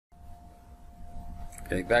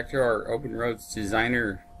Okay, back to our OpenRoads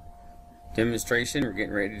designer demonstration. We're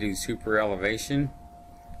getting ready to do superelevation.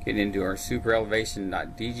 Get into our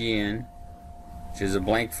superelevation.dgn, which is a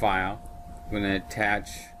blank file. I'm going to attach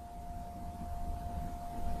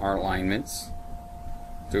our alignments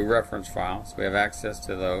to a reference file, so we have access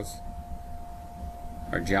to those.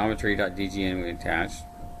 Our geometry.dgn we attached.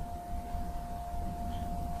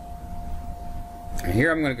 And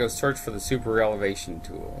here I'm going to go search for the superelevation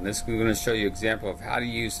tool. And this is going to show you an example of how to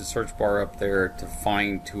use the search bar up there to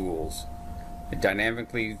find tools. It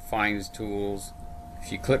dynamically finds tools.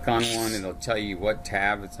 If you click on one, it'll tell you what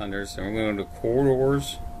tab it's under. So we're going to go to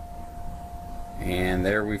corridors, and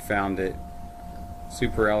there we found it,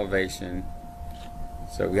 superelevation.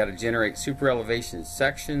 So we got to generate superelevation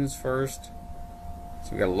sections first.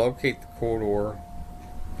 So we got to locate the corridor,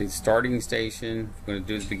 the starting station. We're going to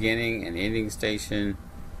do the beginning and ending station.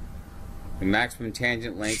 The maximum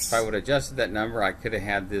tangent length. If I would have adjusted that number, I could have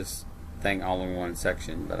had this thing all in one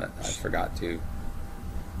section, but I forgot to.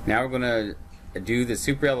 Now we're going to do the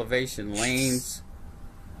superelevation lanes.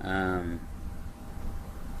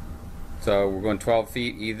 So we're going 12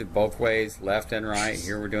 feet either both ways, left and right.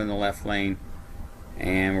 Here we're doing the left lane,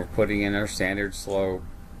 and we're putting in our standard slope,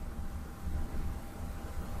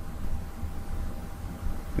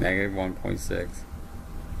 negative 1.6.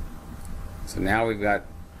 So now we've got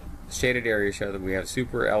shaded area show that we have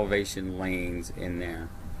superelevation lanes in there.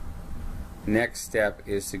 Next step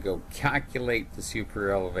is to go calculate the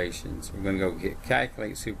superelevations. We're going to go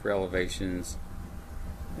calculate superelevations.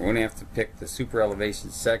 We're going to have to pick the superelevation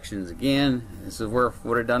sections again. This is where if we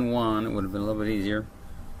would have done one, it would have been a little bit easier.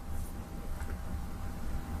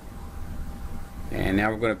 And now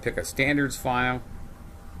we're going to pick a standards file.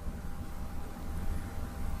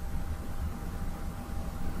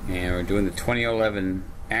 And we're doing the 2011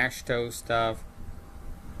 AASHTO stuff.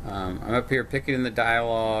 I'm up here picking in the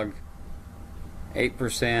dialog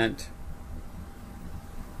 8%,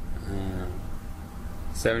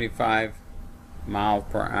 75 miles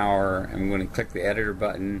per hour. I'm going to click the editor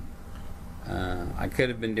button. I could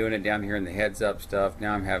have been doing it down here in the heads up stuff.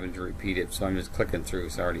 Now I'm having to repeat it, so I'm just clicking through,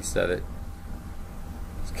 so I already said it.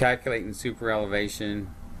 It's calculating superelevation,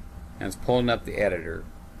 and it's pulling up the editor.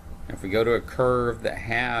 If we go to a curve that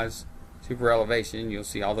has superelevation, you'll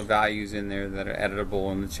see all the values in there that are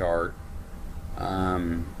editable in the chart.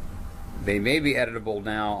 They may be editable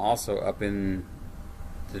now also up in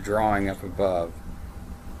the drawing up above.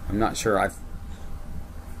 I'm not sure.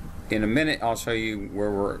 In a minute I'll show you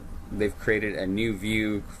where they've created a new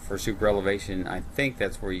view for superelevation. I think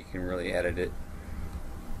that's where you can really edit it.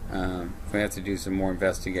 We have to do some more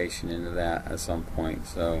investigation into that at some point.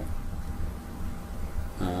 So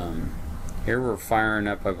here we're firing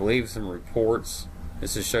up, I believe, some reports.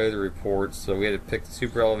 This is to show you the reports. So we had to pick the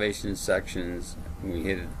superelevation sections. We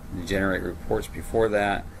hit generate reports before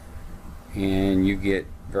that, and you get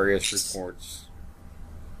various reports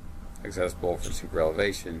accessible for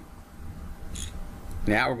superelevation.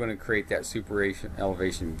 Now we're going to create that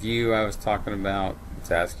superelevation view I was talking about. It's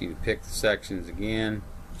asking you to pick the sections again.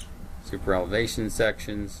 Superelevation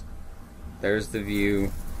sections. There's the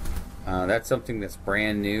view. That's something that's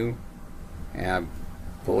brand new, and I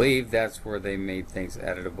believe that's where they made things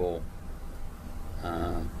editable.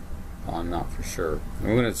 I'm not for sure.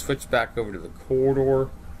 We're going to switch back over to the corridor,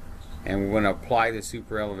 and we're going to apply the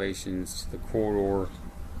superelevations to the corridor.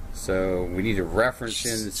 So we need to reference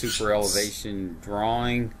in the superelevation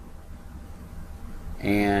drawing,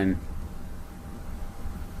 and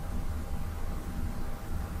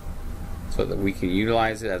so that we can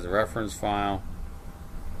utilize it as a reference file.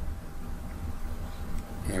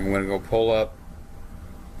 And we're going to go pull up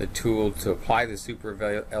the tool to apply the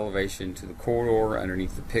superelevation to the corridor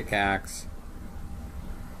underneath the pickaxe.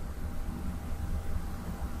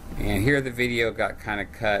 And here the video got kind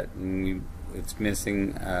of cut, and it's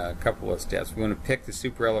missing a couple of steps. We're going to pick the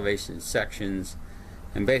superelevation sections,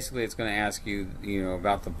 and basically it's going to ask you,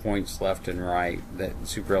 about the points left and right that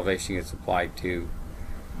superelevation gets applied to,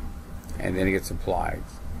 and then it gets applied.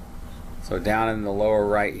 So down in the lower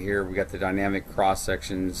right here, we got the dynamic cross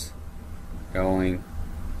sections going.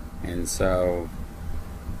 And so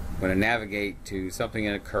I'm going to navigate to something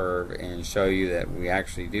in a curve and show you that we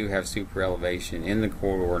actually do have superelevation in the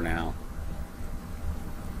corridor now.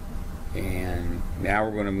 And now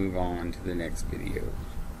we're going to move on to the next video.